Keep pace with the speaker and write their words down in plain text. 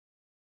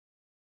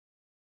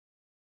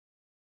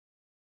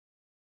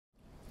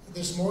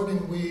This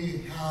morning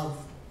we have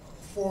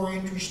four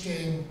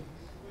interesting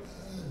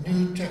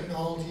new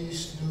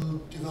technologies,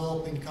 new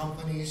developing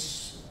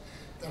companies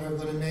that are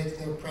going to make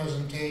their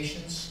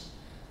presentations.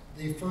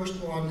 The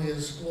first one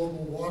is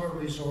Global Water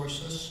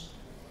Resources,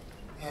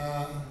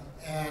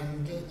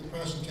 and the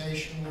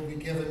presentation will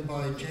be given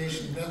by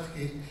Jason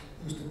Bethke,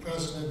 who's the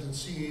president and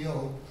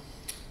CEO.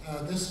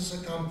 This is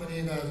a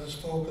company that is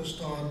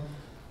focused on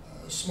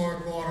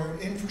smart water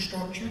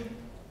infrastructure.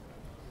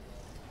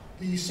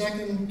 The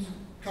second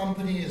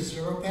company is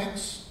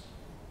Zeropex,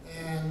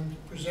 and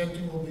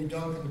presenting will be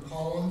Duncan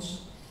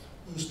Collins,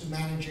 who's the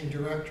managing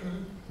director.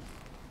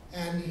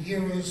 And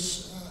here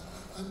is,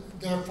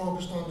 they're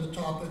focused on the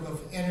topic of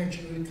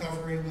energy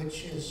recovery,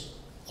 which is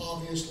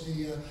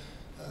obviously an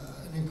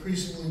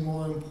increasingly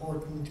more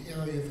important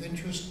area of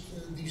interest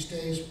these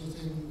days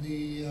within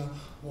the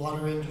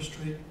water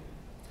industry.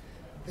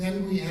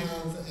 Then we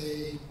have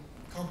a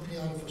company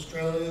out of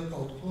Australia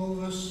called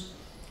Clovis,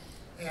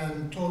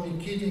 and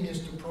Tony Keating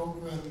is the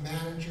program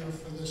manager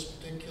for this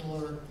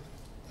particular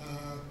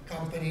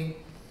company.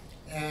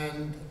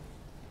 And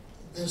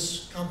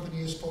this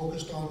company is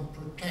focused on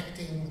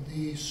protecting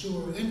the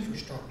sewer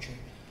infrastructure,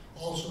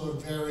 also a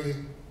very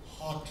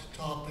hot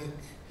topic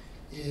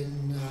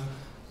in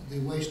the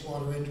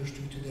wastewater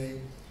industry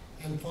today.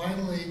 And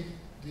finally,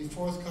 the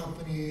fourth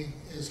company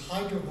is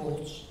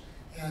Hydrovolts,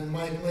 and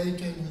Mike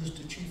Layton, who's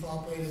the Chief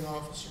Operating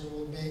Officer,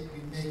 will be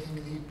making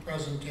the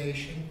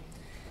presentation.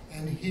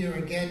 And here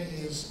again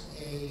is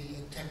a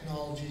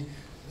technology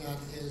that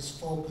is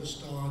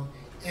focused on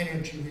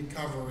energy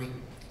recovery.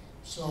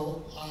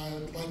 So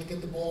I'd like to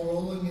get the ball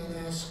rolling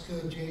and ask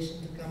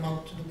Jason to come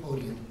up to the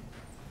podium.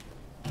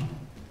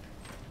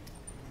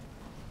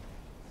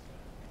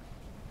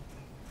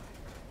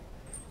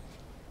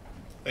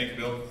 Thank you,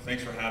 Bill.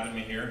 Thanks for having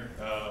me here.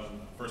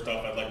 First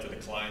off, I'd like to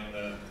decline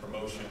the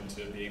promotion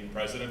to being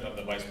president. I'm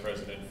the vice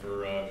president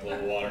for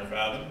Global Water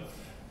Fathom,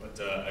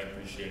 but I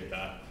appreciate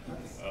that.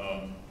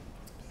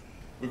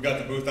 We've got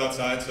the booth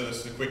outside, so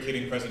this is a quick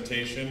hitting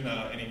presentation.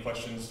 Any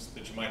questions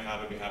that you might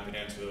have, I'd be happy to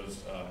answer those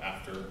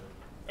after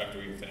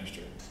we've finished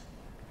here.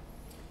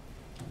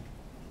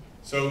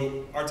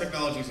 So our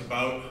technology is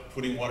about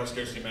putting water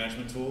scarcity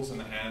management tools in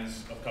the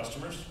hands of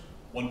customers,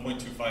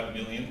 1.25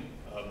 million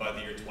by the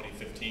year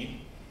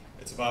 2015.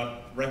 It's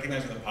about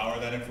recognizing the power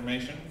of that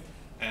information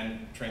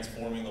and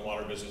transforming the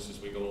water business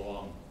as we go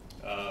along.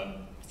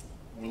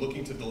 We're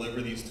looking to deliver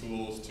these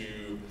tools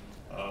to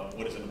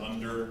what is an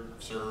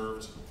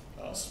underserved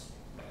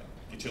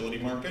utility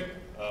market,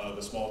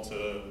 the small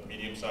to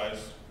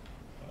medium-sized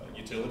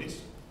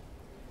utilities,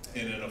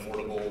 in an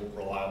affordable,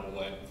 reliable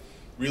way.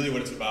 Really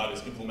what it's about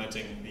is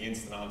implementing the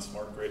instant-on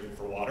smart grid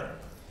for water.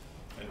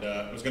 And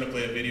I was going to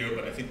play a video,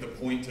 but I think the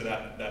point to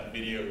that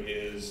video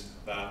is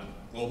that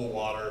Global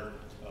Water,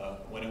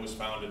 when it was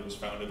founded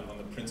on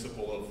the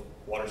principle of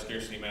water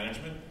scarcity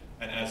management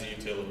and as a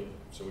utility.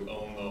 So we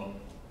own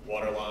the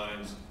water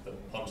lines, the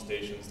pump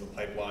stations, the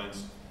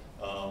pipelines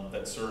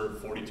that serve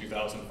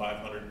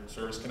 42,500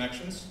 service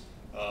connections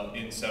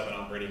in 7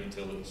 operating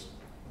utilities.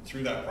 And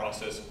through that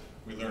process,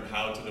 we learned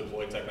how to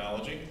deploy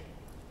technology.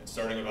 And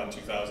starting about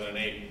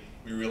 2008,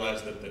 we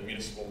realized that the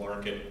municipal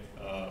market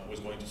was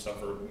going to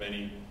suffer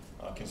many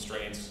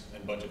constraints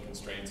and budget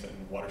constraints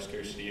and water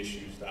scarcity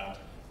issues that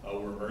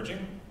were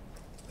emerging.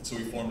 And so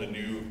we formed a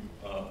new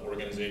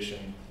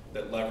organization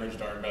that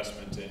leveraged our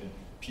investment in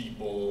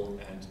people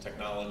and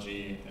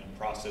technology and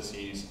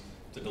processes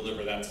to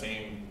deliver that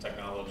same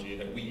technology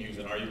that we use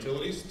in our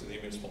utilities to the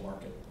municipal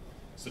market.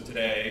 So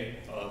today,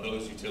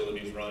 those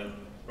utilities run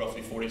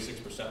roughly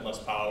 46% less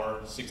power,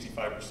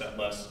 65%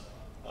 less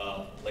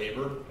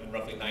labor, and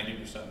roughly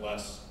 90%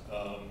 less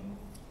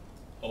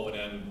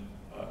O&M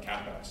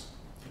CapEx.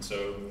 And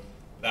so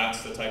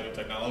that's the type of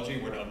technology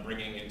we're now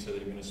bringing into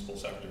the municipal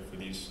sector for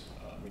these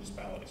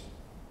municipalities.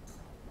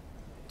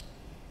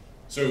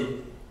 So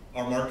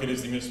our market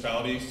is the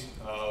municipalities,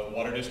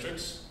 water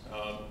districts.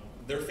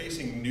 They're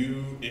facing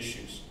new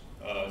issues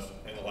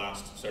in the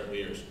last several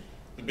years.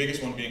 The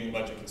biggest one being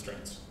budget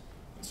constraints.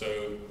 And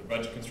so the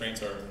budget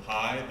constraints are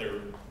high.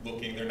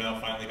 They're now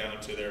finally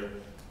down to their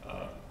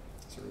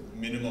sort of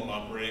minimum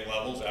operating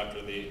levels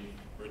after the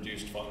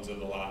reduced funds of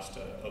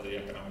the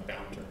economic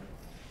downturn.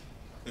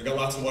 They've got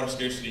lots of water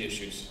scarcity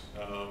issues.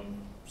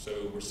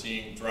 So we're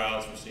seeing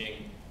droughts, we're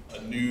seeing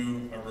a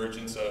new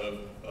emergence of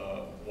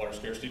water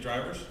scarcity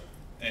drivers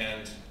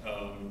and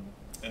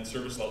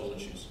service level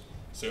issues.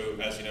 So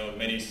as you know,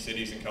 many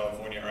cities in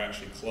California are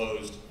actually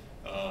closed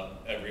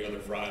every other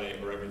Friday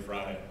or every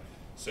Friday.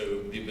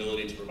 So the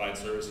ability to provide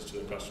services to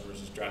their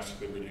customers is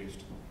drastically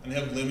reduced. And they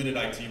have limited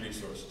IT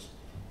resources.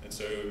 And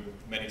so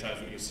many times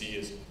what you see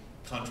is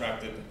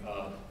contracted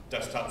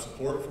desktop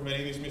support for many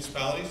of these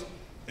municipalities.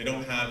 They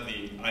don't have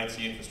the IT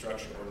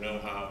infrastructure or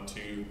know-how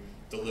to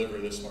deliver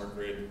the smart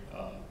grid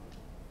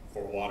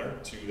for water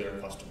to their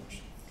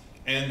customers.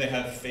 And they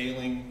have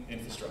failing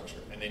infrastructure,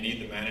 and they need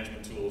the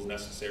management tools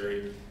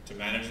necessary to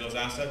manage those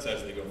assets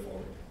as they go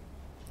forward.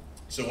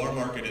 So our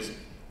market is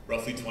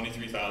roughly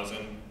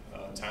 23,000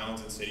 towns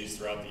and cities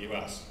throughout the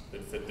US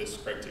that fit this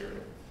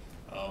criteria.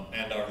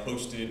 and our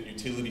hosted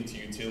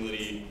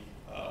utility-to-utility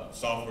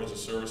software as a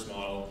service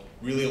model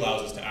really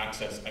allows us to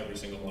access every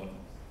single one of them.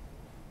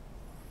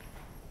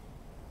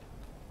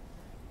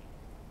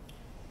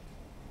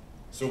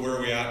 So where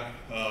are we at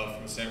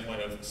from the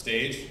standpoint of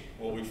stage?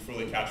 Well, we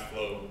fully cash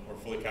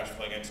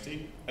flowing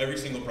entity. Every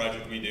single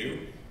project we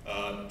do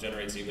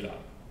generates EBITDA.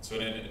 So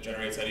it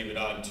generates that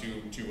EBITDA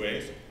in two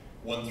ways,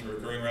 one through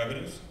recurring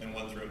revenues and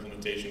one through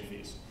implementation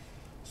fees.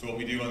 So what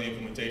we do on the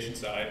implementation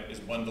side is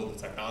bundle the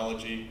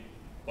technology,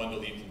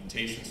 bundle the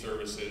implementation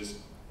services,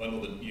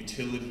 bundle the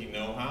utility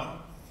know-how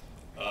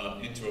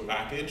into a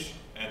package,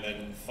 and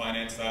then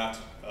finance that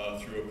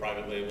through a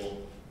private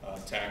label,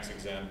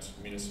 tax-exempt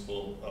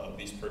municipal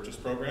lease purchase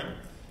program,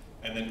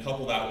 and then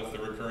couple that with the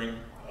recurring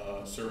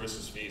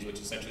services fees, which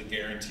essentially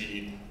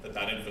guarantee that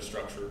that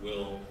infrastructure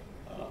will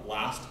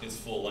last its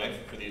full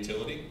life for the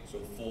utility, so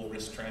full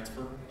risk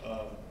transfer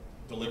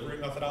delivery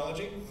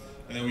methodology.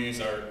 And then we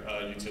use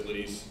our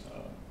utilities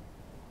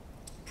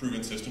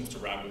proven systems to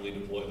rapidly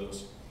deploy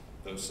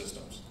those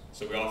systems.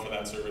 So we offer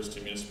that service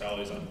to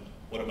municipalities on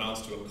what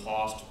amounts to a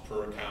cost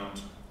per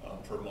account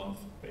per month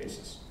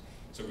basis.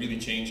 So really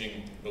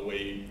changing the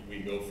way we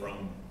go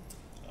from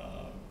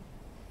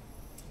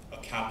a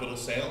capital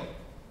sale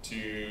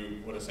to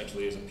what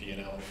essentially is a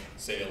P&L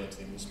sale into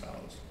the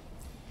municipalities.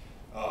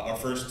 Our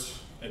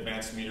first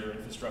advanced meter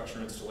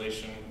infrastructure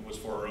installation was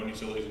for our own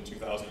utilities in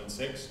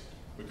 2006.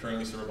 We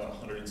currently serve about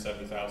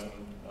 170,000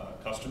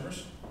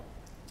 customers.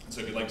 And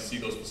so if you'd like to see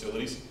those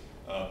facilities,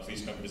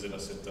 please come visit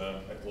us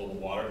at Global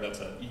Water. That's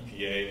an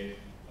EPA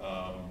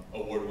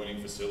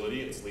award-winning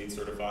facility. It's LEED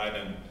certified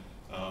and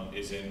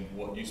is in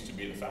what used to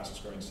be the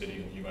fastest growing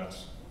city in the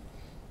US.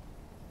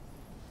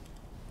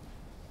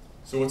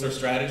 So what's our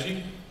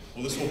strategy?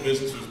 Well, this whole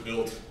business was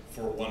built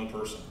for one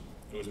person.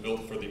 It was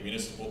built for the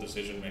municipal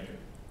decision maker,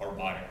 our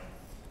buyer.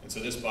 And so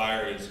this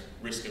buyer is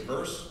risk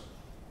averse,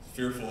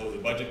 fearful of the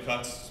budget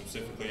cuts,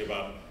 specifically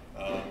about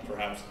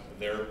perhaps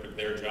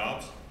their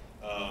jobs,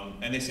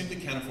 and they simply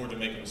can't afford to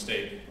make a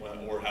mistake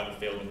or have a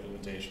failed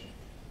implementation.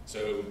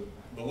 So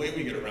the way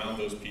we get around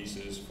those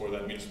pieces for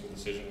that municipal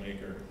decision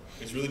maker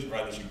is really to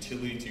provide this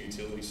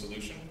utility-to-utility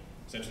solution,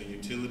 essentially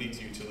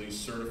utility-to-utility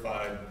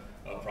certified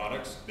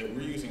products that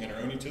we're using in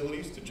our own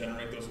utilities to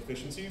generate those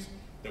efficiencies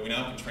that we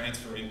now can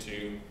transfer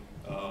into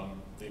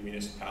the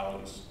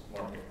municipalities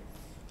market.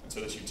 And so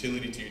this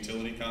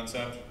utility-to-utility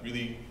concept,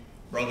 really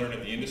brethren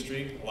of the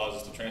industry,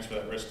 allows us to transfer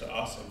that risk to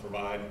us and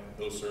provide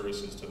those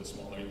services to the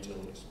smaller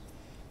utilities.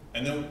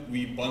 And then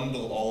we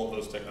bundle all of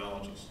those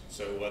technologies.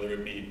 So whether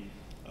it be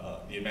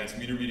the advanced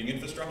meter reading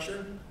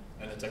infrastructure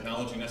and the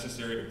technology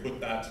necessary to put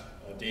that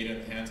data in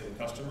the hands of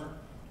the customer,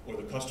 or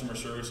the customer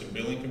service and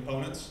billing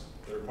components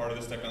that are part of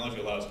this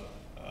technology allows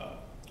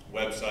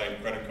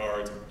website, credit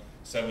cards,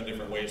 7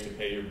 different ways to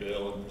pay your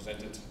bill and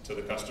present it to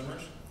the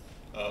customers,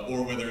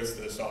 or whether it's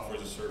the software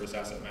as a service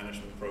asset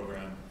management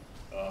program,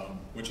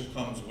 which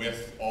comes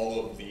with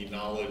all of the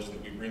knowledge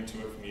that we bring to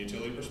it from a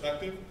utility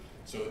perspective.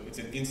 So it's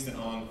an instant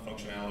on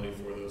functionality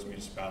for those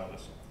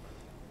municipalities.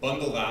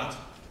 Bundle that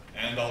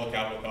and all the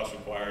capital costs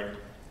required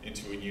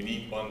into a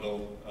unique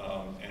bundle,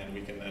 and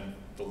we can then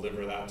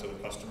deliver that to the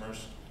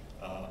customers,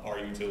 our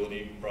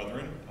utility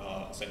brethren,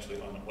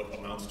 essentially on what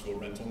amounts to a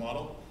rental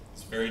model.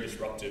 It's very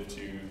disruptive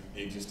to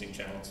the existing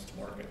channels to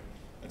market.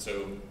 And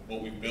so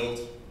what we've built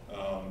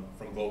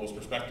from Global's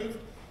perspective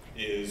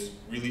is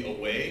really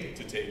a way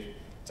to take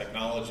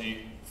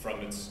technology from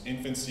its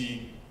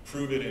infancy,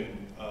 prove it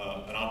in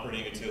an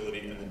operating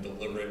utility, and then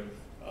deliver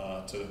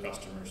it to the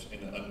customers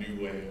in a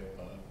new way,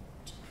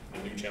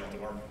 a new channel to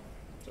market.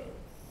 So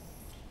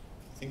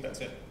I think that's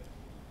it.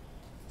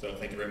 So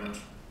thank you very much.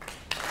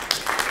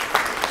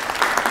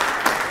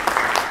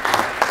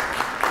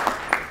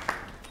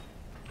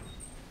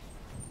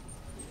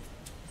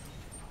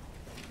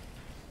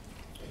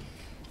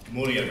 Good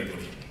morning,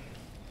 everybody.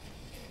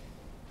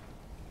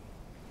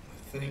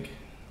 I think,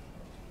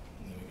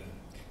 there we go.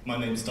 My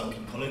name is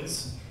Duncan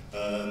Collins.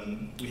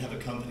 We have a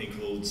company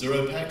called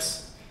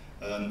Zeropex,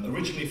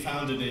 originally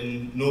founded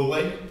in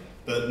Norway,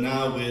 but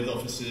now with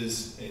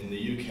offices in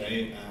the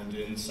UK and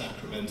in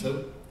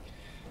Sacramento.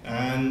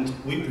 And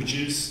we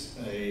produce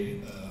a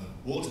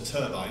water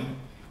turbine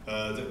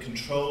that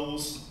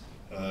controls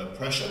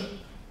pressure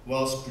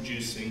whilst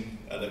producing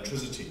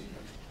electricity.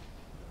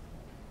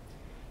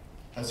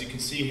 As you can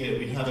see here,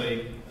 we have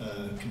a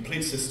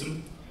complete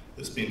system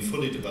that's been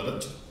fully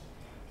developed.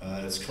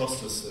 It's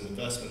cost us an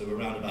investment of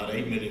around about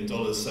 $8 million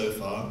so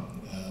far,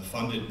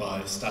 funded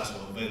by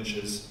Statoil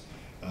Ventures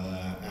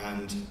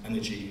and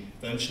Energy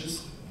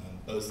Ventures,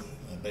 both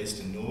based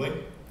in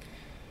Norway.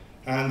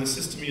 And the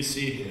system you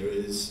see here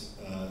is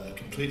a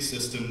complete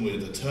system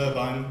with a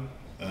turbine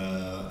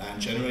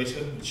and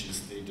generator, which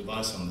is the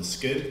device on the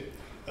skid,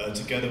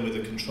 together with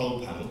a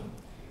control panel.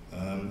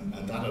 And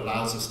that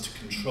allows us to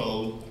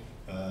control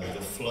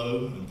the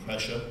flow and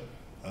pressure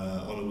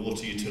on a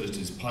water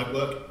utilities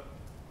pipework.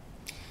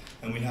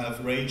 And we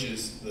have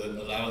ranges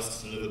that allow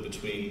us to deliver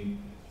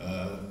between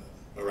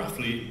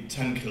roughly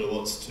 10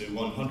 kilowatts to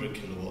 100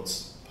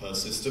 kilowatts per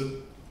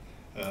system.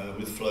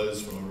 with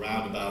flows from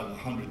around about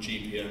 100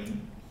 GPM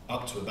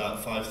up to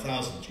about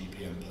 5,000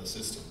 GPM per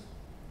system.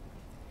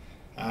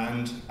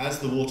 And as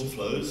the water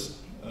flows,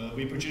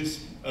 we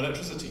produce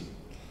electricity.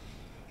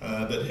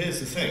 But here's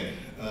the thing,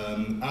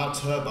 our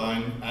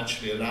turbine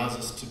actually allows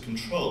us to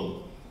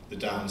control the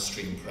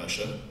downstream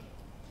pressure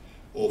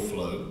or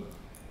flow,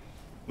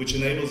 which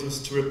enables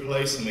us to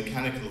replace a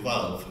mechanical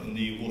valve in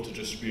the water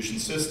distribution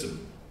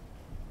system.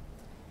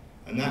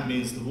 And that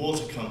means the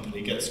water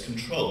company gets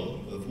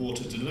control of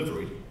water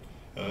delivery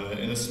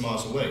in a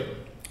smarter way.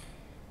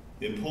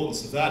 The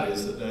importance of that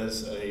is that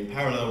there's a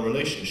parallel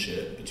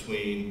relationship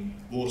between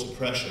water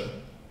pressure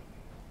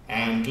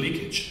and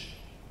leakage.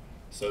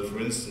 So for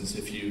instance,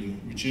 if you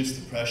reduce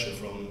the pressure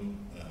from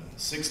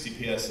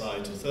 60 psi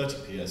to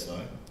 30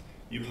 psi,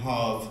 you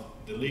halve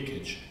the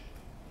leakage.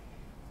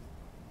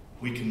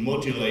 We can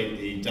modulate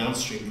the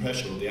downstream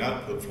pressure or the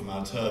output from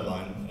our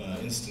turbine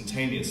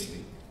instantaneously.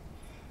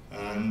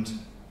 And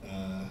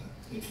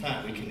in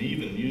fact, we can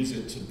even use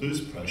it to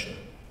boost pressure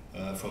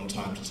from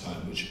time to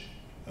time, which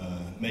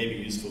may be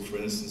useful, for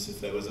instance, if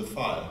there was a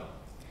fire.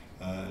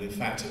 And in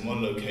fact, in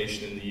one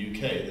location in the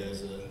UK,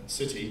 there's a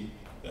city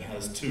that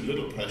has too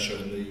little pressure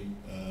in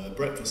the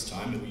breakfast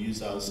time, and we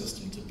use our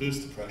system to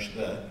boost the pressure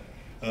there,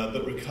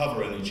 but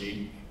recover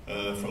energy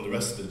from the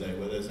rest of the day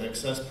where there's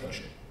excess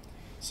pressure.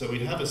 So we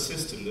have a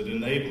system that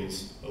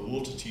enables a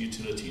water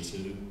utility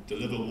to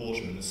deliver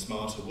water in a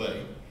smarter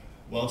way,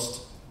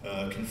 whilst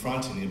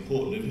confronting the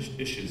important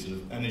issues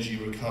of energy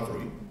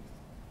recovery.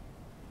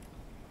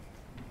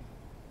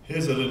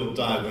 Here's a little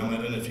diagram. I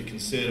don't know if you can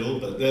see it all,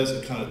 but there's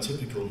a kind of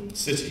typical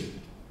city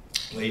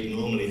where you'd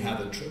normally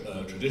have a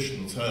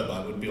traditional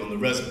turbine would be on the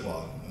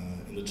reservoir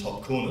in the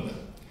top corner there.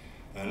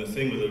 And the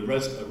thing with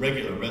a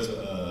regular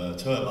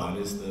turbine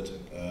is that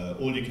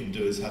all you can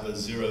do is have a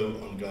zero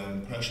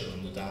ongoing pressure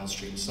on the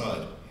downstream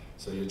side.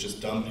 So you're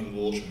just dumping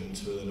water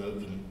into an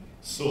open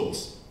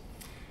source.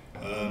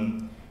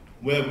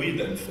 Where we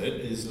then fit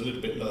is a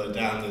little bit lower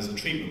down. There's a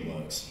treatment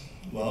works.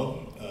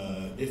 Well,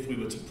 if we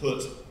were to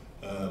put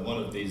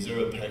one of these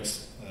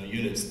ZeroPEX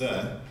units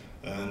there,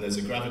 and there's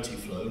a gravity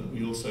flow,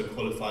 we also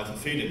qualify for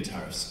feed-in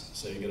tariffs,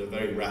 so you get a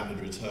very rapid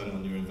return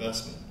on your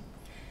investment.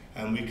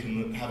 And we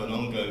can have an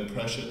ongoing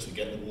pressure to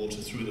get the water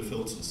through the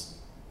filters.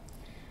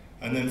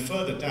 And then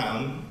further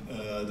down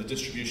the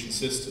distribution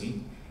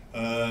system,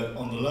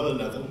 on the lower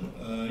level,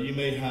 you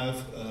may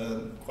have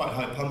quite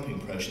high pumping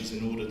pressures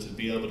in order to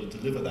be able to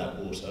deliver that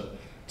water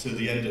to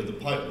the end of the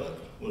pipework.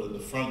 Well, at the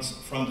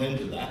front end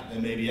of that,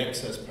 there may be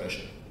excess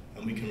pressure,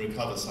 and we can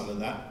recover some of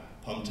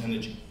that pumped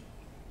energy.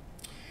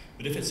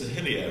 But if it's a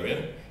hilly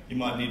area, you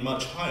might need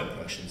much higher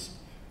pressures,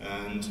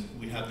 and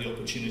we have the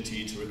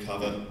opportunity to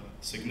recover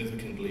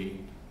significantly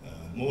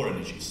more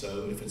energy.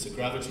 So if it's a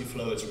gravity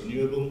flow, it's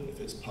renewable. If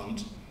it's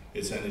pumped,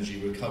 it's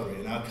energy recovery.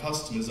 And our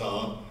customers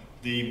are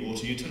the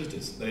water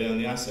utilities. They own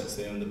the assets,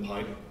 they own the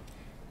pipe,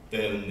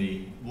 they own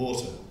the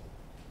water.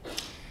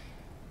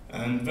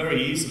 And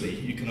very easily,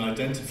 you can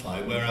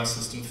identify where our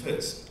system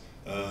fits.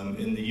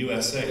 In the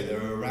USA,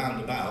 there are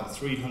around about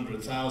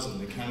 300,000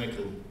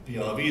 mechanical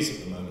PRVs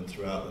at the moment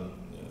throughout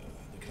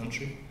the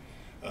country,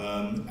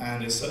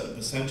 and a certain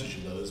percentage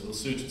of those will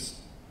suit us.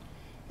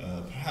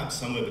 Perhaps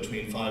somewhere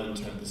between 5 and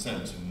 10%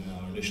 in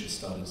our initial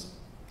studies.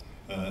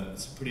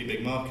 It's a pretty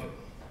big market.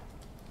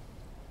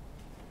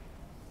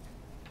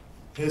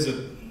 Here's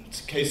a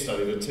case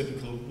study of a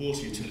typical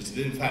water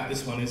utility. In fact,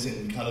 this one is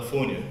in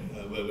California,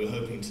 where we're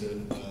hoping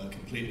to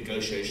complete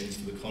negotiations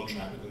for the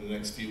contract within the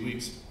next few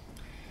weeks.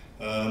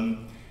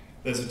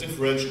 There's a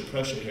differential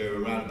pressure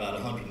here around about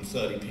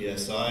 130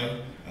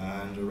 psi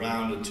and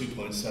around a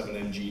 2.7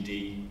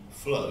 mgd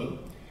flow,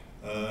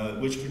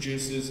 which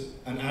produces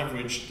an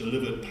average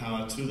delivered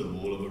power to the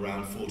wall of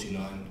around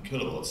 49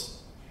 kilowatts.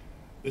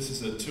 This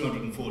is a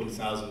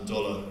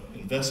 $240,000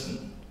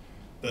 investment,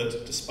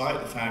 but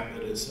despite the fact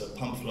that it's a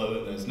pump flow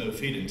and there's no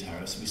feed-in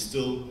tariffs, we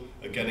still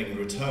are getting a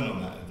return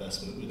on that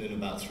investment within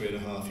about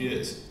 3.5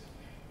 years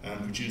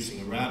and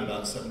producing around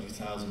about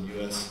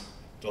 $70,000 US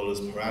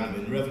per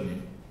annum in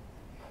revenue.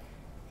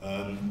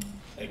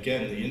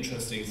 Again, the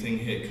interesting thing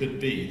here could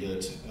be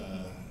that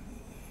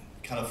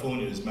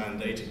California is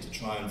mandated to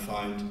try and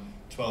find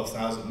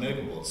 12,000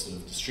 megawatts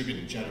of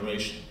distributed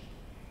generation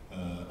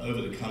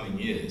over the coming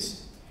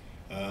years,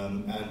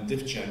 and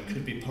DiffGen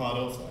could be part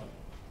of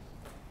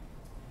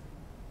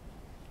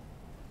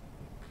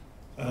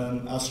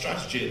that. Our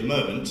strategy at the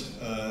moment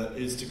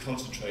is to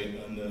concentrate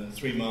on the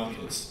 3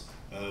 markets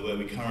where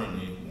we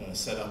currently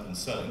set up and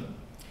selling.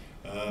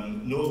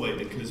 Norway,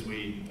 because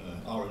we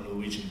are a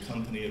Norwegian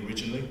company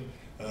originally,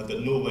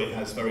 but Norway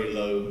has very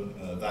low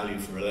value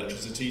for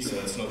electricity, so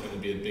it's not going to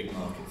be a big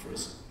market for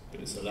us, but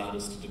it's allowed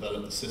us to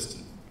develop the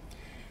system.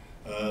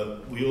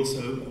 We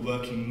also are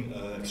working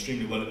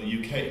extremely well in the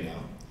UK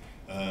now.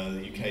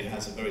 The UK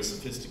has a very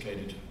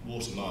sophisticated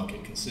water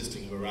market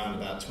consisting of around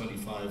about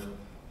 25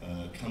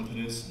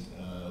 companies,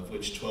 of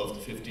which 12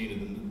 to 15 of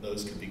them,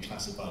 those could be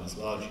classified as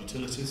large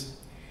utilities.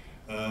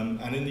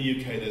 And in the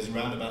UK, there's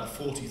around about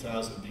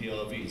 40,000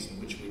 PRVs, in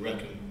which we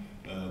reckon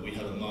we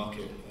have a market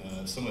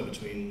market somewhere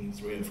between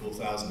 3,000 and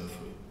 4,000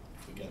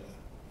 if we get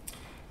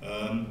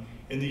there.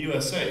 In the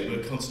USA,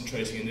 we're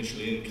concentrating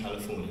initially in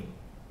California.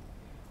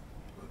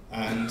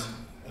 And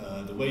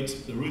the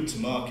route to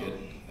market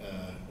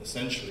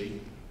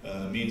essentially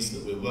means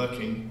that we're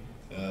working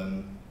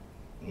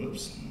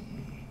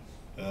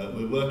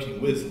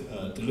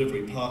with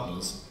delivery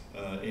partners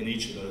in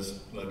each of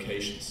those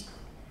locations,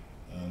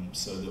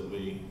 so that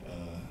we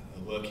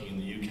are working in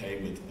the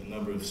UK with a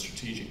number of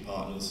strategic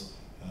partners,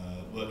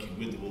 working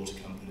with the water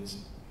companies.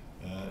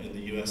 In the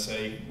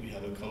USA, we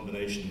have a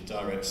combination of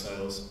direct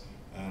sales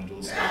and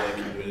also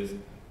working with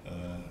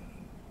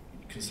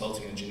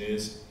consulting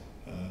engineers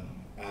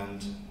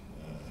and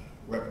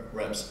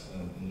reps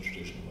in the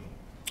traditional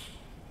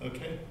way.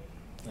 Okay,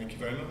 thank you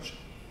very much.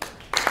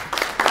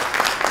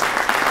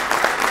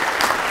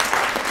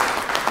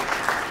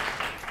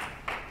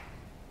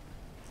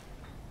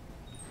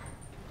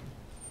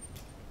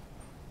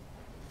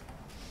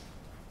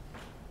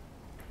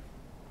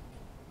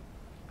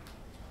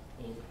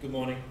 Well, good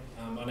morning.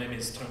 My name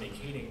is Tony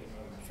Keating.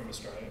 I'm from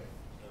Australia,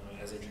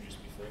 as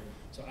introduced before.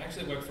 So I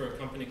actually work for a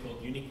company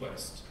called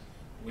UniQuest.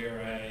 We're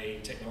a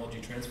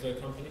technology transfer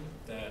company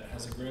that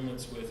has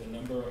agreements with a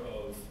number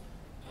of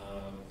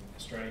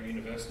Australian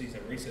universities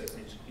and research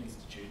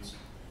institutes.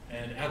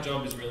 And our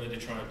job is really to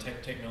try and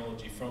take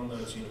technology from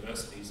those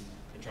universities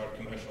and try to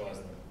commercialise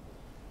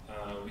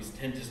them. We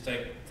tend to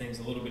take things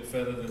a little bit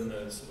further than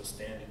the sort of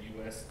standard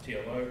US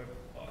TLO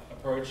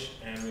approach,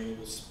 and we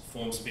will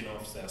form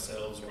spin-offs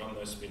ourselves, run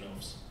those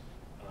spin-offs,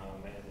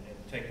 and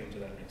take them to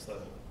that next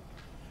level.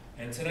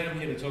 And today I'm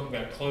here to talk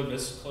about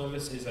Clovis.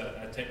 Clovis is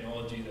a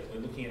technology that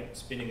we're looking at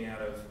spinning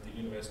out of the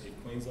University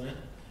of Queensland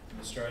in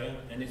Australia,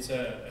 and it's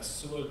a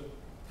sewer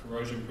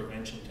corrosion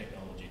prevention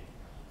technology.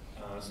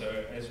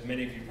 So as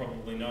many of you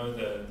probably know,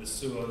 the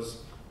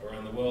sewers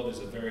around the world is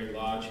a very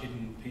large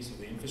hidden piece of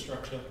the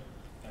infrastructure.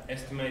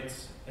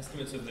 Estimates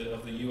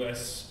of the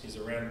US is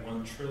around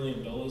 $1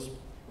 trillion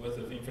worth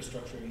of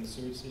infrastructure in the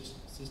sewage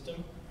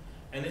system,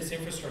 and this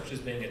infrastructure is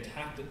being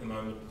attacked at the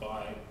moment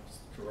by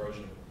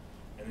corrosion.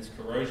 And this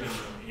corrosion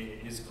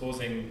is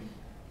causing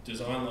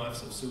design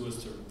lives of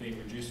sewers to be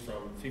reduced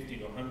from 50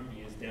 to 100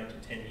 years down to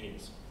 10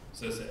 years.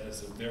 So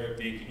it's a very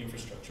big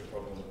infrastructure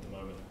problem at the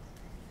moment.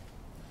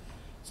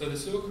 So the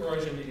sewer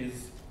corrosion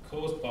is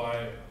caused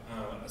by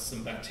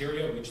some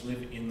bacteria which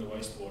live in the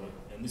wastewater.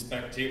 And this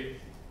bacteria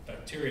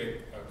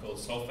are called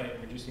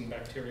sulfate-reducing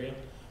bacteria,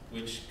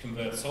 which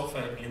convert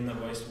sulfate in the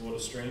wastewater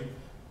stream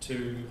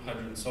to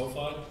hydrogen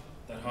sulfide.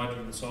 That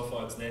hydrogen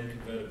sulfide is then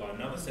converted by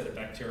another set of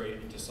bacteria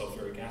into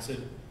sulfuric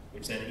acid,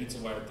 which then eats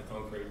away at the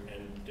concrete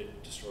and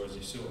destroys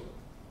your sewer.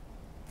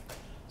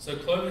 So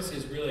Clovis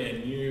is really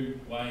a new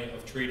way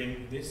of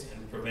treating this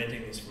and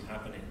preventing this from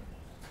happening.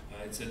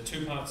 It's a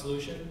two-part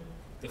solution.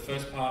 The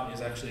first part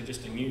is actually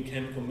just a new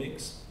chemical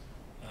mix,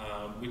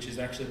 which is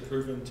actually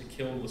proven to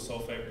kill the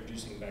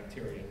sulfate-reducing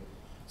bacteria.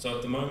 So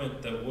at the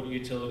moment, the water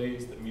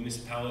utilities, the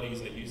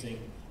municipalities are using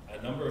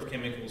a number of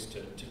chemicals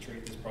to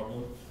treat this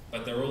problem,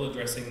 but they're all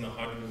addressing the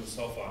hydrogen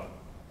sulfide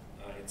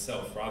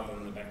itself rather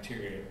than the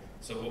bacteria.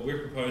 So what we're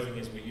proposing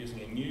is we're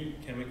using a new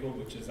chemical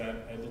which is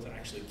able to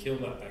actually kill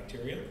that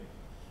bacteria.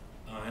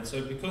 And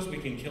so because we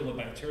can kill the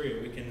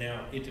bacteria, we can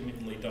now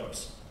intermittently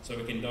dose. So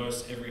we can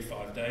dose every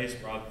 5 days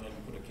rather than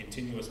put a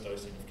continuous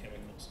dosing of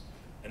chemicals.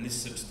 And this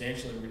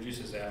substantially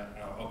reduces our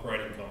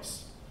operating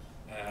costs.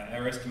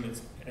 Our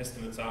estimates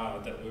are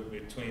that we're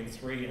between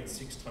 3 and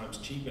 6 times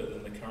cheaper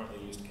than the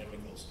currently used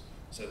chemicals.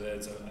 So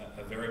there's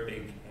a very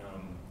big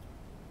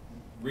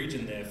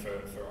region there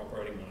for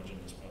operating margin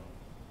as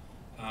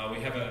well.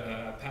 We have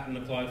a patent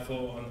applied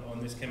for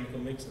on this chemical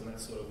mix, and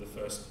that's sort of the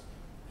first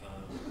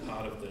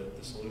part of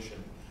the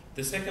solution.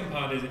 The second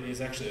part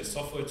is actually a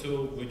software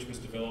tool which was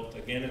developed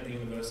again at the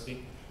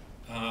university,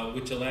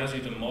 which allows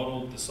you to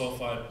model the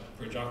sulfide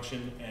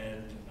production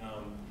and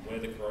where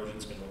the corrosion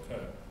is going to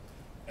occur.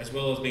 As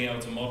well as being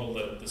able to model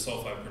the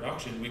sulfide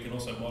production, we can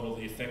also model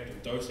the effect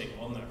of dosing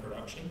on that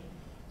production.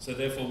 So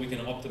therefore we can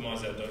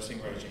optimize our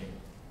dosing regime.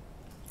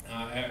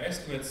 Our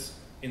estimates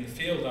in the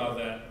field are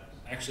that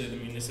actually the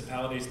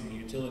municipalities and the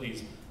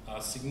utilities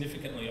are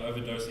significantly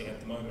overdosing at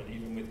the moment,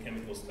 even with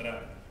chemicals today.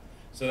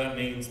 So that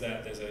means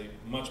that there's a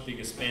much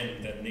bigger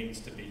spend that needs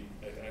to be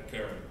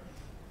occurring.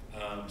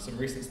 Some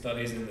recent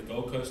studies in the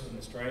Gold Coast in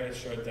Australia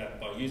showed that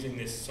by using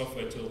this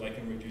software tool, they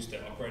can reduce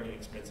their operating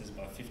expenses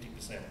by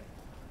 50%,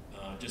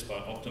 just by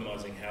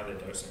optimizing how they're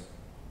dosing.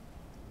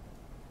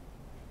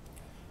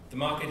 The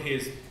market here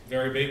is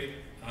very big.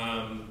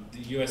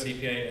 The US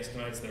EPA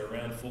estimates that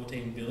around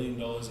 $14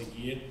 billion a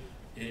year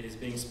is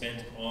being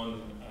spent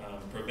on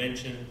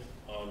prevention,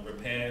 on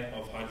repair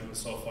of hydrogen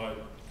sulfide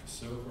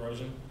sewer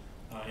corrosion.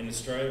 In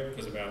Australia,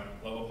 because of our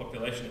lower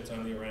population, it's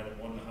only around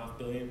 $1.5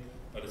 billion,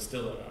 but it's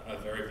still a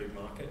very big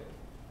market.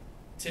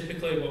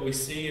 Typically what we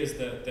see is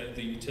that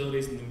the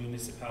utilities and the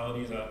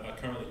municipalities are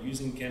currently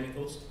using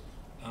chemicals,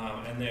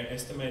 and their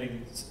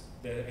estimated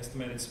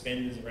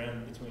spend is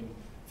around between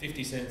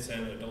 50 cents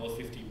and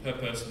 $1.50 per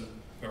person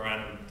per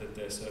annum that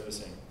they're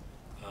servicing.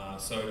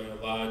 So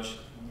large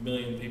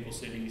million people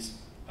cities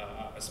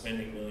are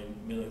spending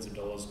millions of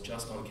dollars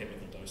just on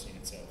chemical dosing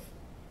itself.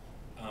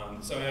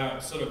 So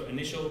our sort of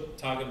initial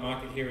target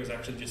market here is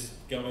actually just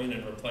go in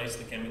and replace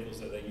the chemicals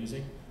that they're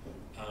using,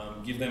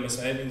 give them a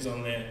savings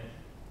on their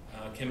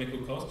chemical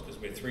cost because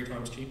we're 3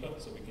 times cheaper,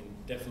 so we can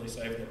definitely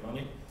save them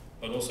money,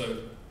 but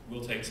also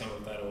we'll take some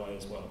of that away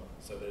as well.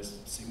 So there's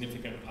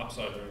significant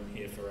upside room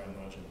here for our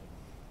margin.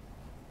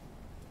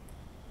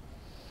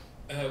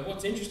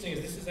 What's interesting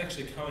is this is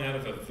actually come out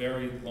of a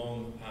very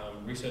long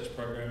research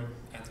program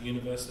at the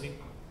university,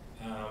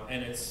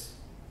 and it's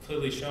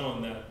clearly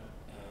shown that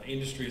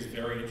industry is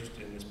very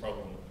interested in this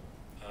problem.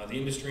 The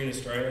industry in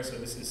Australia, so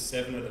this is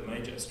 7 of the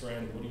major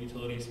Australian water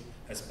utilities,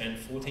 has spent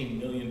 $14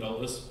 million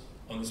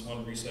on this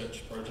one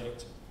research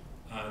project.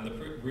 And the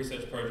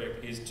research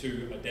project is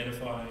to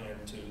identify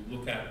and to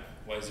look at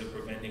ways of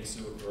preventing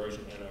sewer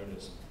corrosion and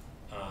odours.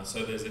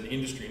 So there's an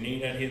industry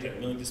need out here, they're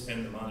willing to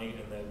spend the money,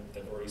 and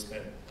they've already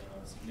spent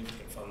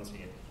significant funds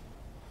here.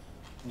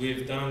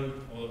 We've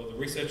done, or the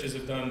researchers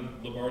have done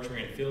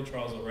laboratory and field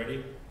trials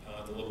already.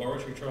 The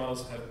laboratory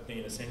trials have been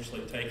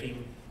essentially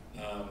taking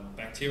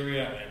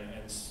bacteria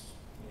and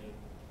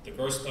the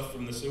gross stuff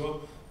from the sewer,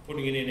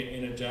 putting it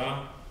in a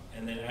jar,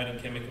 and then adding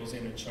chemicals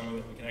in and showing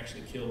that we can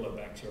actually kill the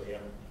bacteria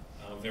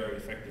very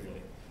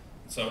effectively.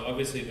 So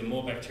obviously the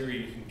more bacteria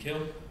you can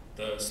kill,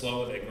 the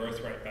slower their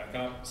growth rate back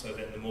up, so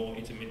then the more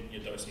intermittent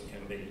your dosing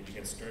can be. You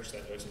can stretch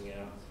that dosing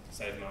out,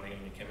 save money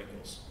on your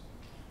chemicals.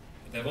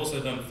 They've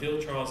also done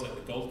field trials at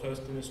the Gold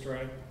Coast in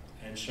Australia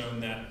and shown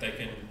that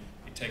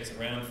it takes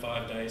around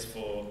 5 days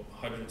for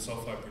hydrogen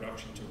sulfide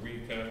production to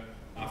reoccur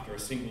after a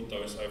single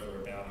dose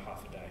over about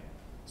half a day.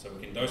 So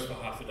we can dose for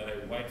half a day,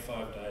 wait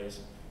 5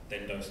 days,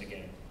 then dose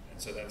again.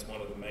 And so that's one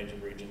of the major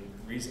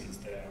reasons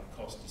that our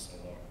cost is so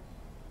low.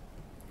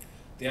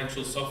 The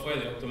actual software,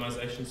 the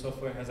optimization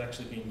software, has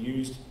actually been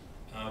used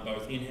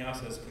both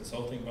in-house as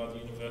consulting by the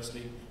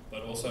university,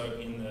 but also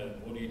in the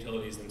water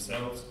utilities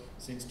themselves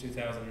since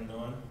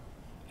 2009.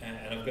 And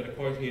I've got a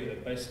quote here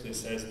that basically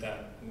says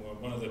that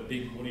one of the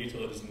big water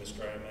utilities in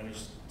Australia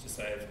managed to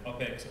save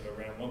OPEX of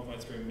around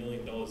 $1.3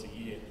 million a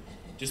year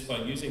just by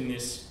using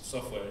this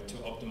software to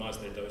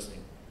optimize their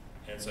dosing.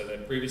 And so they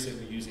previously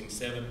were using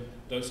 7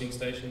 dosing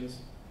stations.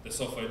 The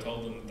software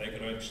told them that they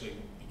could actually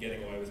be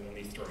getting away with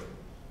only 3.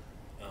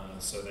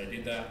 So they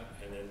did that,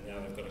 and then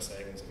now they've got a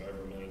savings of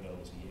over $1 million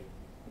a year.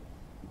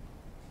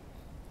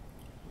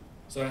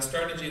 So our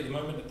strategy at the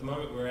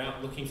moment we're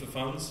out looking for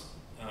funds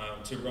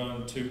to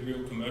run 2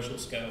 real commercial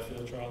scale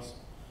field trials.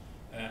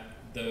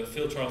 The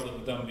field trials that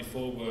were done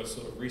before were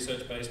sort of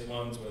research-based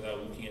ones where they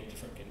were looking at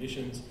different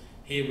conditions.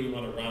 Here we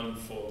want to run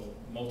for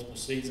multiple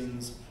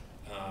seasons,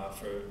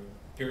 for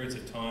periods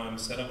of time,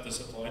 set up the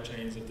supply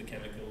chains of the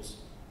chemicals,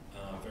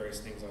 various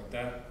things like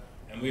that.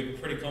 And we're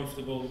pretty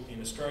comfortable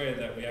in Australia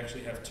that we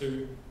actually have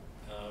 2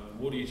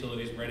 water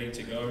utilities ready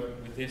to go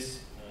with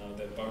this.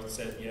 They've both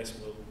said, yes,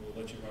 we'll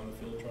let you run the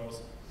field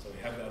trials. So we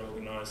have that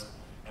organised.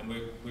 And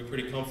we're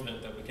pretty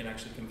confident that we can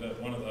actually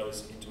convert one of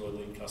those into a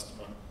lead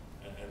customer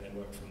and then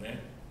work from there.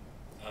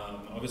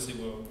 Obviously,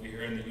 we're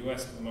here in the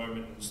US at the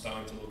moment and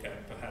starting to look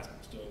at perhaps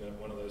doing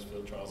one of those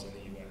field trials in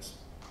the US.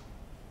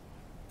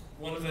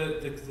 One of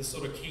the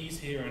sort of keys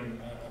here,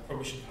 and I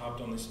probably should have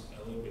harped on this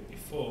a little bit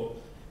before,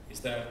 is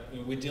that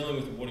we're dealing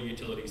with water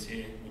utilities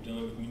here, we're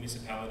dealing with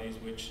municipalities,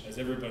 which, as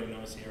everybody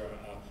knows here,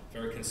 are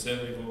very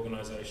conservative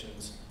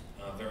organisations,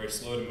 very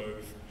slow to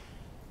move.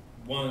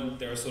 One,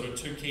 there are sort of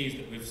 2 keys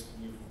that we've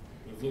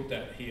looked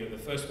at here. The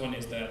first one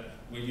is that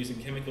we're using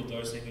chemical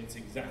dosing. It's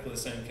exactly the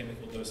same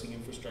chemical dosing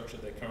infrastructure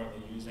they're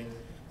currently using.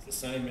 It's the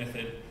same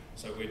method,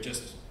 so we're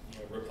just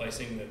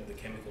replacing the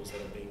chemicals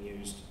that are being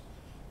used.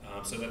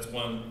 So that's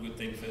one good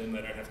thing for them.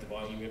 They don't have to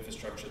buy new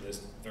infrastructure.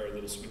 There's very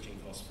little switching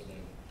costs for them.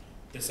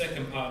 The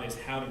second part is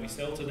how do we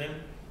sell to them?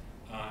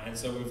 And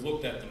so we've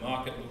looked at the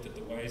market, looked at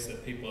the ways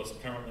that people are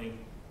currently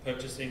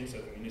purchasing. So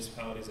the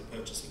municipalities are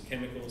purchasing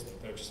chemicals,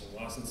 they're purchasing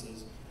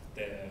licenses,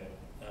 they're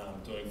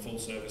doing full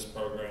service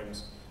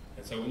programs.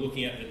 And so we're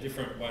looking at the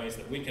different ways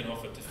that we can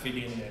offer to fit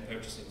in their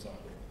purchasing cycle.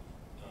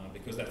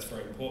 Because that's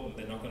very important.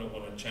 They're not going to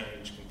want to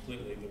change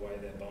completely the way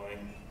they're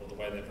buying or the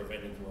way they're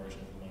preventing corrosion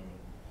at the moment.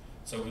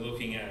 So we're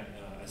looking at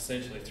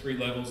essentially 3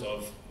 levels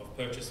of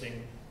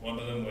purchasing. One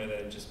of them where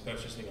they're just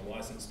purchasing a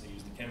license to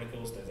use the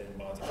chemicals, they then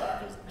buy the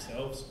chemicals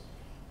themselves.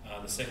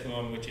 The second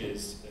one, which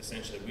is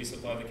essentially we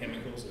supply the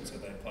chemicals, and so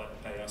they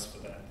pay us for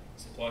that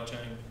supply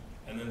chain.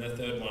 And then the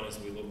third one is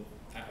we look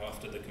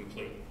after the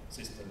complete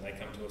system. They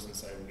come to us and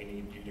say, we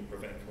need you to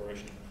prevent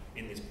corrosion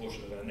in this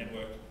portion of our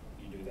network,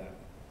 you do that.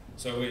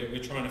 So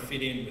we're trying to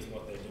fit in with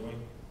what they're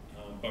doing,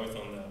 both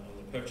on the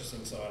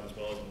purchasing side as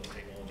well as on the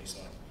technology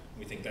side.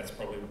 We think that's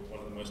probably one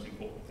of the most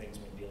important things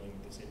when dealing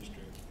with this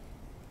industry.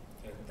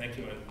 So thank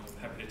you, and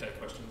I'm happy to take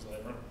questions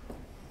later on.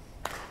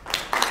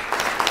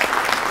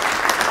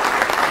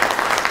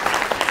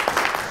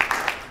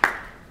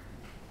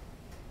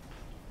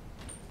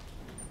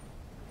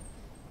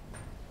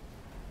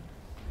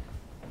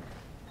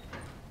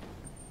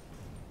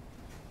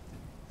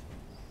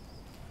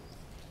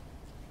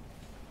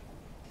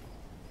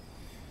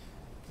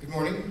 Good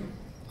morning.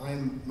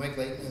 I'm Mike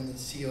Layton. I'm the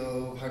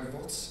CEO of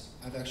HydroVolts.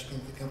 I've actually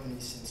been with the company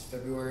since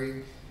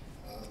February.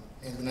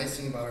 And the nice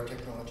thing about our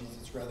technology is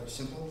it's rather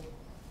simple.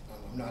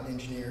 I'm not an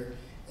engineer,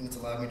 and it's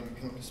allowed me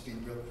to come up to speed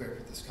real quick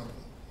with this company.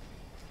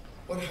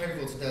 What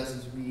HydroVolts does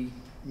is we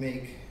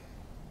make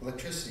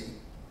electricity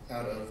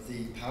out of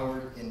the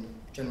power in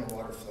general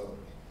water flow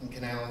in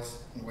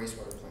canals and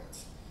wastewater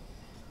plants.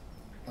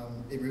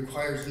 It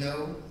requires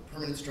no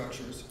permanent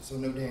structures, so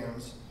no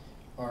dams.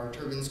 Our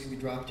turbines can be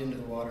dropped into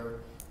the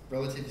water.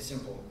 Relatively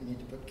simple. You need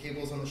to put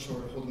cables on the shore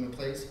to hold them in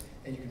place,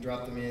 and you can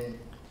drop them in,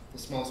 the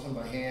smallest one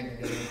by hand and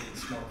the other one with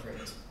small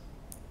cranes.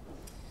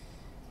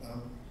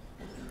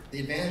 The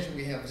advantage that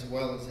we have as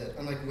well is that,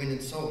 unlike wind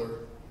and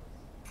solar,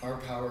 our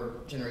power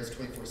generates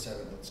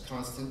 24/7. It's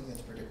constant and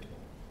it's predictable.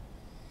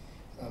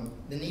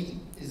 The need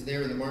is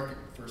there in the market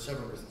for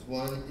several reasons.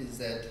 One is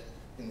that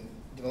in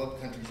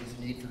developed countries there's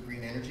a need for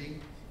green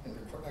energy and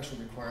actual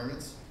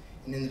requirements.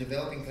 And in the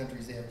developing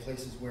countries they have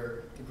places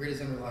where the grid is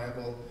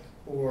unreliable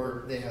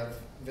or they have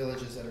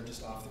villages that are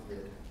just off the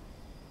grid.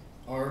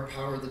 Our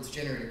power that's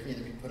generated can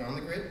either be put on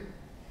the grid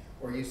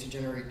or used to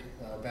generate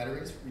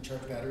batteries,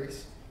 recharge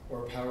batteries,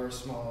 or power a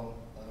small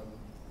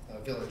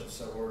village,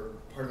 or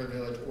part of a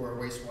village or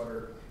a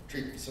wastewater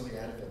treatment facility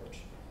at a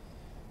village.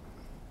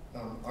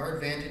 Our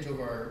advantage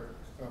over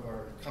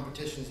our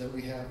competition is that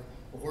we have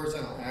a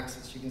horizontal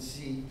axis. You can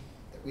see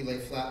that we lay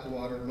flat in the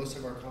water. Most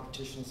of our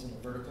competition is in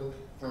a vertical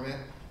format,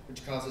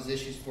 which causes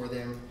issues for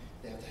them.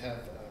 They have to have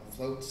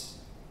floats.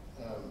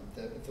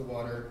 If the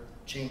water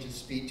changes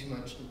speed too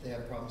much, they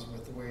have problems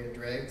with the way it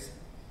drags.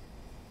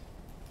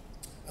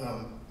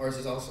 Ours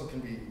is also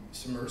can be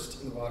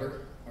submersed in the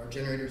water. Our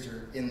generators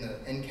are in the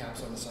end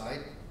caps on the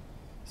side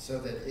so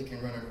that it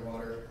can run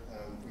underwater.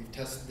 We've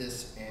tested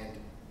this, and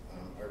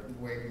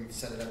the way we've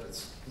set it up,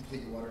 it's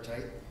completely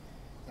watertight.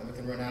 It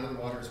can run out of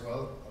the water as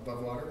well,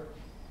 above water.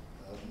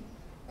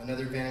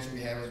 Another advantage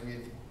we have is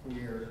we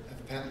have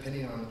a patent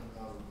pending on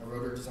a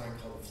rotor design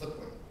called a flip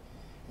wing.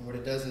 And what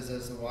it does is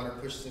as the water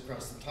pushes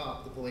across the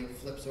top, the blade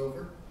flips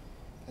over,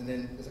 and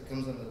then as it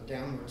comes on the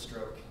downward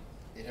stroke,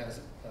 it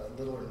has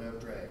little or no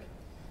drag.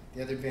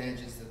 The other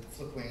advantage is that the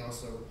flip wing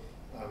also,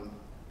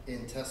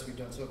 in tests we've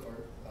done so far,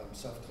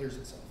 self-clears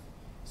itself.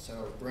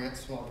 So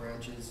small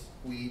branches,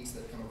 weeds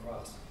that come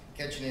across,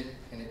 catching it,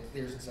 and it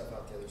clears itself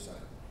out the other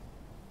side.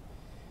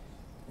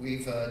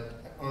 We've,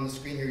 on the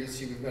screen here, you'll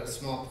see we've got a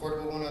small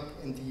portable one up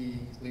in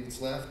I believe it's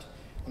left.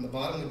 On the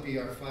bottom would be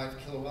our 5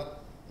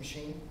 kilowatt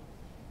machine,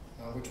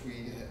 which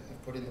we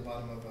have put in the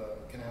bottom of a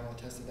canal and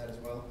tested that as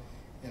well.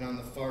 And on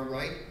the far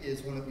right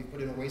is one that we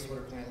put in a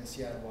wastewater plant in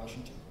Seattle,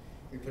 Washington.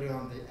 We put it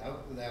on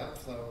the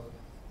outflow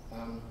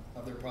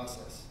of their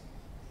process,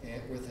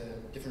 and with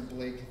a different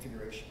blade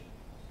configuration.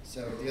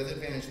 So the other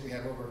advantage that we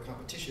have over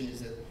competition is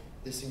that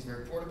this thing's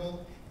very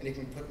portable, and it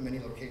can be put in many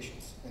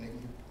locations, and it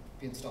can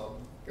be installed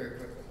very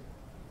quickly.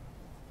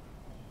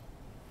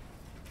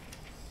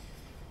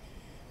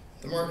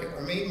 The market,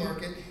 our main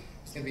market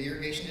is going to be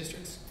irrigation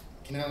districts,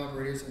 canal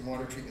operators, and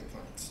water treatment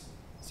plants.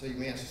 So you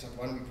may ask yourself,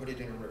 why don't we put it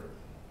in a river?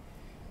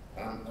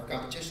 Our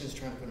competition is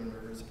trying to put it in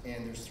rivers,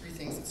 and there's 3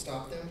 things that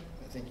stop them.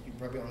 I think you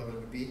probably all know what it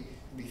would be. It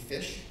would be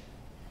fish.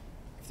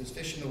 If there's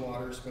fish in the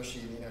water,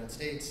 especially in the United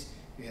States,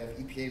 you have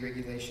EPA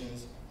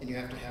regulations, and you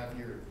have to have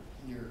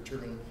your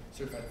turbine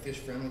certified fish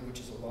friendly, which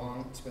is a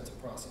long, expensive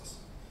process.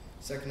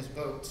 Second is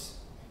boats,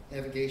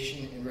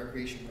 navigation and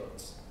recreation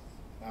boats.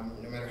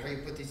 No matter how you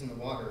put these in the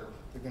water,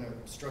 they're going to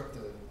obstruct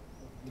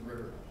the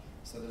river.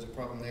 So there's a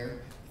problem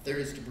there. Third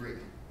is debris.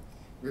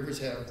 Rivers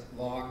have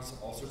logs,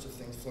 all sorts of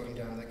things floating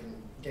down that can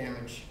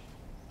damage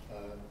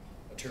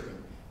a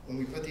turbine. When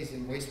we put these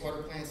in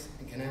wastewater plants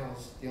and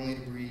canals, the only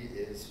debris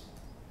is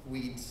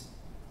weeds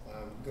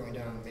going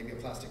down, maybe a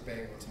plastic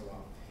bag once in a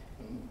while.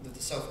 And with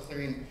the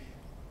self-clearing,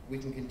 we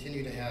can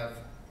continue to have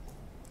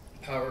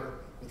power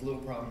with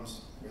little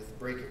problems with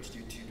breakage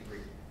due to debris.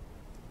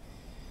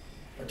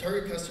 Our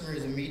target customer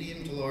is a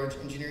medium to large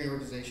engineering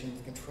organization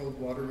with controlled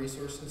water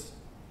resources.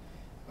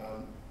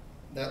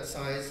 That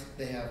size,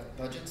 they have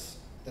budgets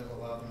that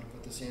will allow them to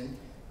put this in.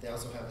 They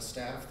also have a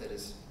staff that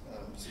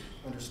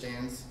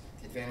understands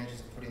the advantages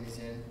of putting these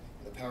in and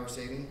the power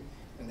saving,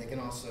 and they can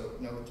also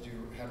know what to do,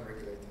 how to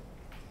regulate them.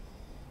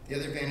 The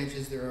other advantage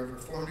is there are over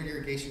 400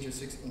 irrigation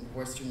districts in the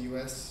western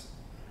U.S.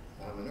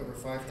 And over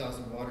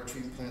 5,000 water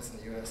treatment plants in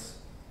the U.S.,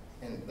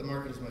 and the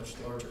market is much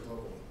larger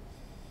globally.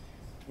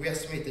 We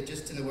estimate that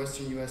just in the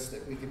western U.S.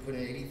 that we could put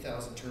in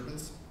 80,000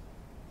 turbines.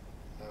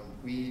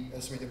 We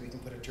estimate that we can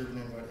put a turbine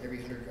in about every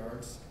 100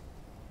 yards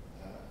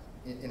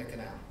in a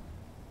canal.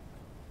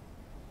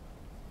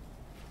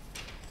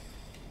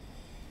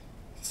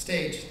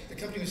 Stage. The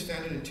company was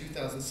founded in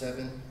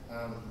 2007.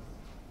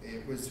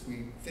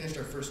 We finished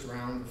our first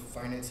round of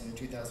financing in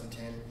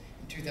 2010.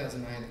 In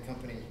 2009, the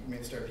company, you may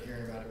have started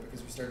hearing about it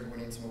because we started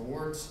winning some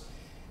awards,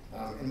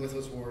 and with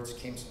those awards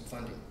came some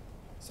funding.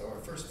 So our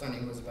first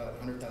funding was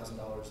about $100,000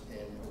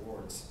 in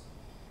awards.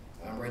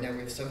 Right now we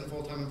have 7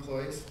 full-time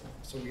employees,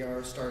 so we are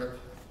a startup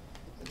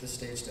at this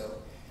stage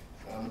still.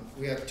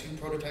 We have 2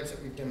 prototypes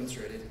that we've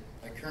demonstrated.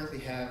 I currently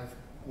have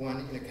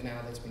one in a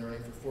canal that's been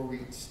running for 4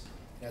 weeks.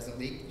 It hasn't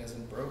leaked, it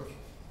hasn't broke,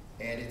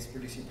 and it's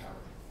producing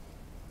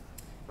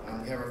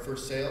power. We have our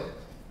first sale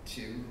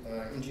to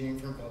an engineering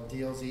firm called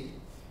DLZ.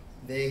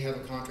 They have a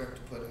contract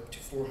to put up to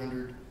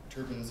 400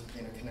 turbines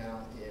in a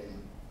canal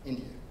in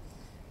India.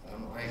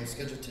 I am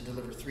scheduled to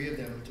deliver 3 of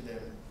them to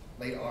them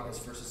late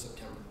August, 1st of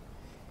September.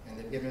 And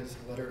they've given us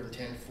a letter of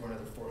intent for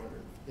another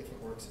 400 if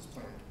it works as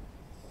planned.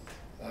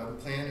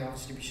 We plan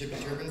obviously to be shipping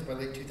turbines by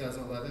late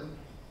 2011.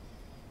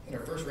 In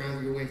our first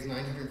round, we raised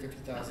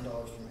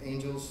 $950,000 from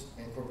angels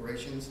and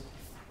corporations,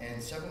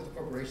 and several of the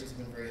corporations have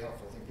been very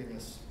helpful. They've given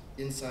us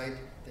insight,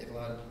 they've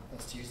allowed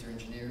us to use their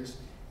engineers,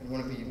 and one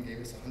of them even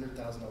gave us a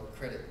 $100,000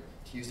 credit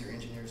to use their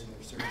engineers and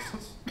their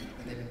services,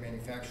 and they've been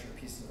manufacturing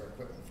pieces of our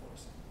equipment for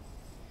us.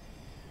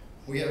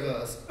 We have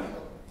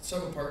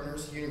several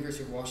partners: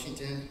 University of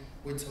Washington,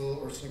 Woods Hole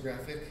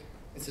Oceanographic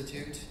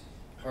Institute,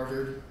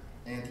 Harvard,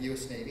 and the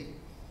U.S. Navy.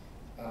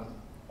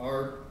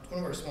 One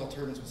of our small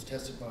turbines was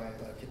tested by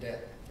a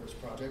cadet for his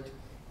project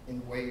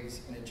in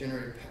waves, and it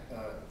generated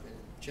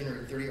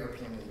 30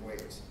 RPM in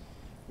waves,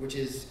 which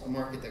is a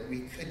market that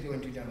we could go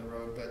into down the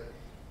road, but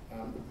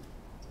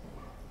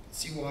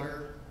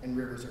seawater and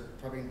rivers are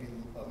probably going to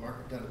be a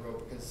market down the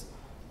road because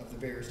of the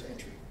barriers to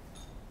entry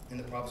and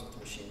the problems with the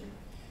machinery.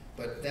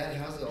 But that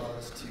has allowed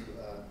us to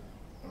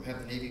have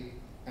the Navy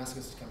ask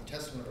us to come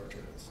test one of our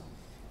turbines.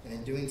 And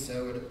in doing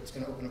so, it's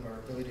going to open up our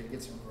ability to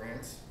get some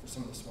grants for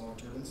some of the smaller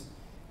turbines,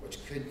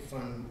 which could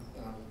fund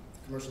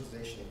the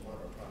commercialization of one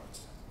of our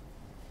products.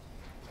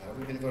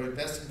 We've been voted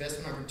Best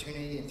Investment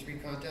Opportunity in 3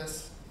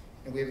 contests,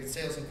 and we have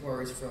sales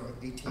inquiries from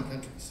 18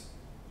 countries.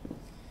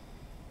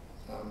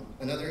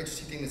 Another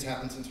interesting thing that's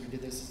happened since we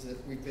did this is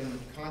that we've been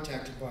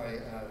contacted by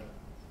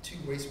 2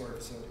 wastewater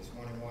facilities,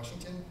 one in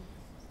Washington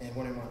and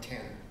one in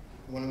Montana.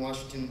 The one in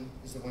Washington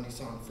is the one you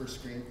saw on the first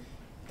screen.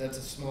 That's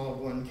a small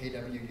 1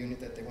 kW unit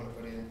that they want to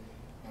put in.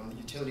 The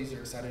utilities are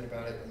excited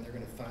about it, and they're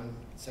going to fund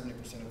 70%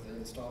 of the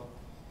install.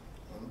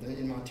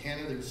 In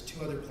Montana, there's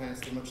 2 other plants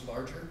that are much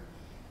larger.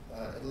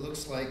 It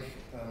looks like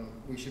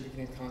we should be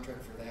getting a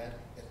contract for that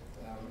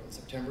in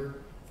September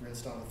for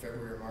install in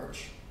February or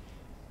March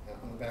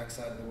on the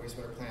backside of the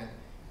wastewater plant.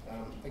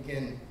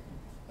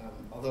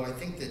 Although I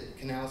think that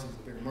canals is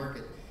a bigger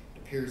market,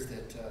 it appears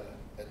that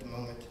at the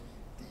moment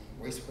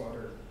the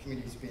wastewater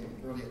community is being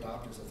early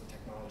adopters of the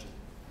technology.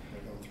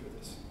 We're going through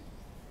this.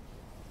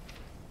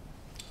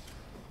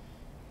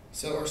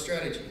 So our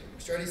strategy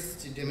is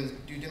to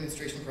do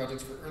demonstration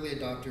projects for early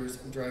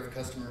adopters and drive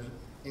customer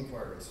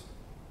inquiries.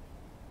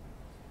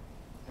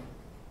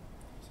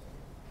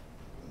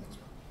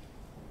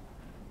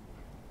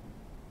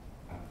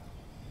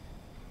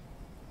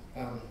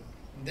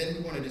 Then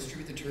we want to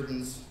distribute the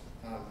turbines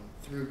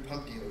through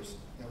pump dealers.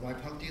 Now, why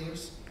pump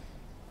dealers?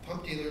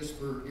 Pump dealers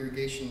for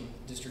irrigation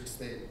districts,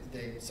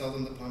 they sell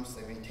them the pumps,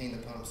 they maintain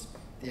the pumps,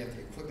 they have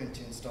the equipment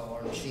to install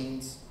our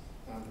machines.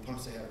 The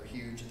pumps they have are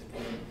huge.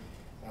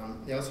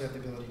 They also have the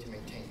ability to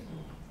maintain them.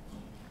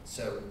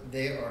 So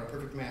they are a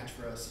perfect match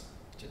for us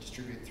to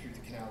distribute through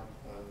the canal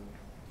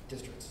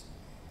districts.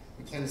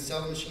 We plan to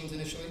sell the machines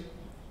initially.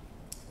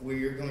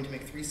 We're going to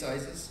make 3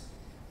 sizes.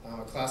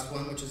 Class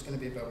 1, which is going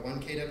to be about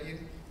 1 kW,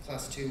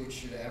 Class 2, which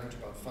should average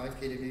about 5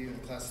 kW,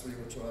 and Class 3,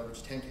 which will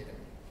average 10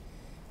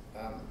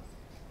 kW.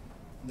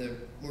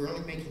 We're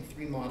only making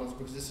 3 models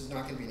because this is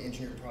not going to be an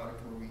engineered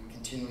product where we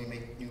continually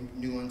make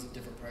new ones at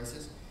different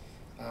prices.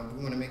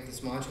 We want to make this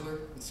modular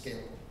and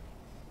scalable.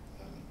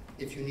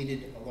 If you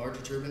needed a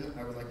larger turbine,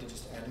 I would like to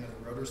just add another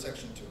rotor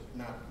section to it,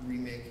 not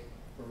remake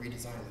or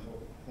redesign the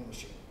whole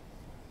machine.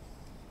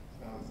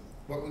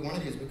 What we want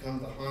to do is become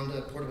the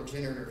Honda portable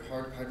generator of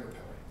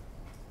hydropower.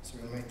 So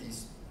we want to make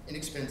these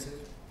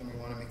inexpensive, and we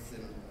want to make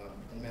them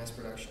in mass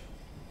production.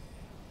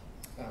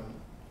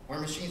 Our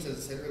machines, as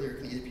I said earlier,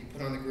 can either be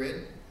put on the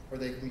grid or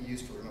they can be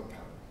used for remote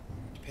power.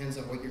 It depends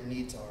on what your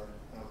needs are.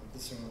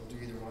 This one will do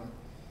either one.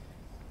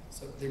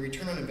 So the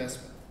return on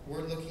investment.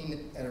 We're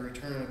looking at a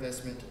return on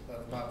investment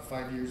of about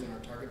 5 years in our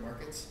target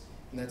markets,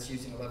 and that's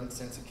using 11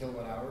 cents a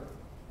kilowatt hour.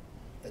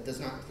 That does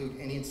not include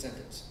any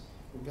incentives.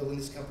 We're building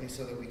this company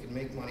so that we can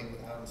make money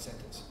without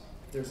incentives.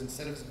 If there's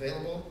incentives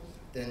available,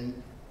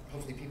 then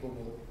hopefully people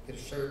will get a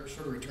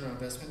shorter return on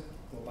investment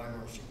and will buy more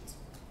machines.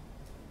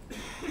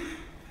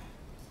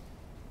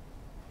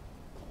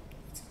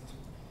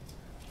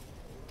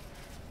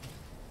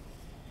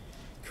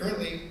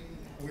 Currently,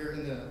 we're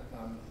in the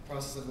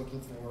process of looking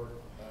for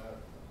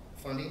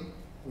funding.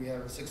 We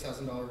have a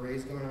 $6,000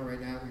 raise going on right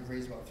now. We've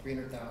raised about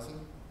 $300,000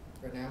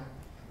 right now.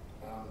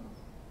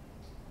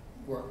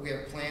 We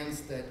have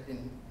plans that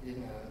in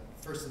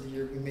first of the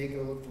year we may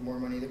go look for more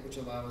money, which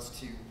allow us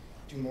to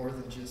do more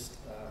than just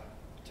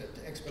to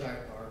expedite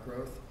our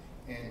growth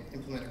and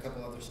implement a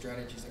couple other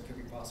strategies that could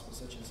be possible,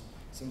 such as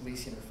some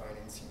leasing or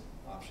financing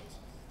options,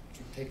 which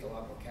would take a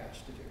lot more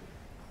cash to do.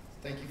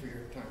 Thank you for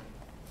your time.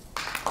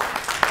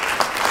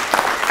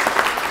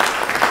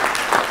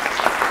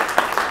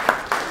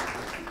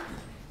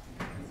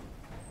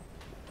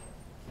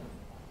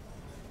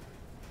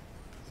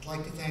 I'd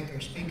like to thank our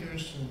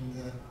speakers and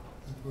that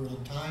we're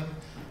on time.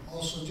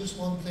 Also, just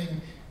one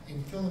thing,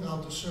 in filling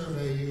out the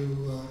survey,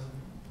 you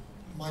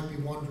might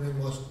be wondering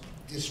what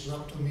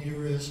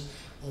disruptometer is.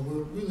 Well,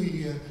 we're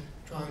really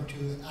trying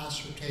to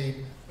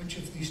ascertain which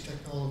of these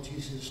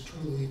technologies is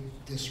truly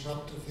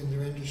disruptive in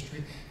their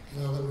industry.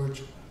 In other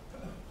words,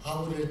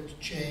 how would it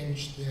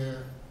change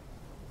their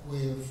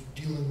way of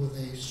dealing with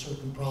a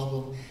certain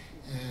problem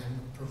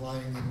and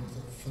providing them with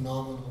a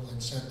phenomenal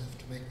incentive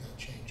to make that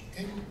change,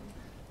 okay?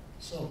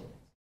 So,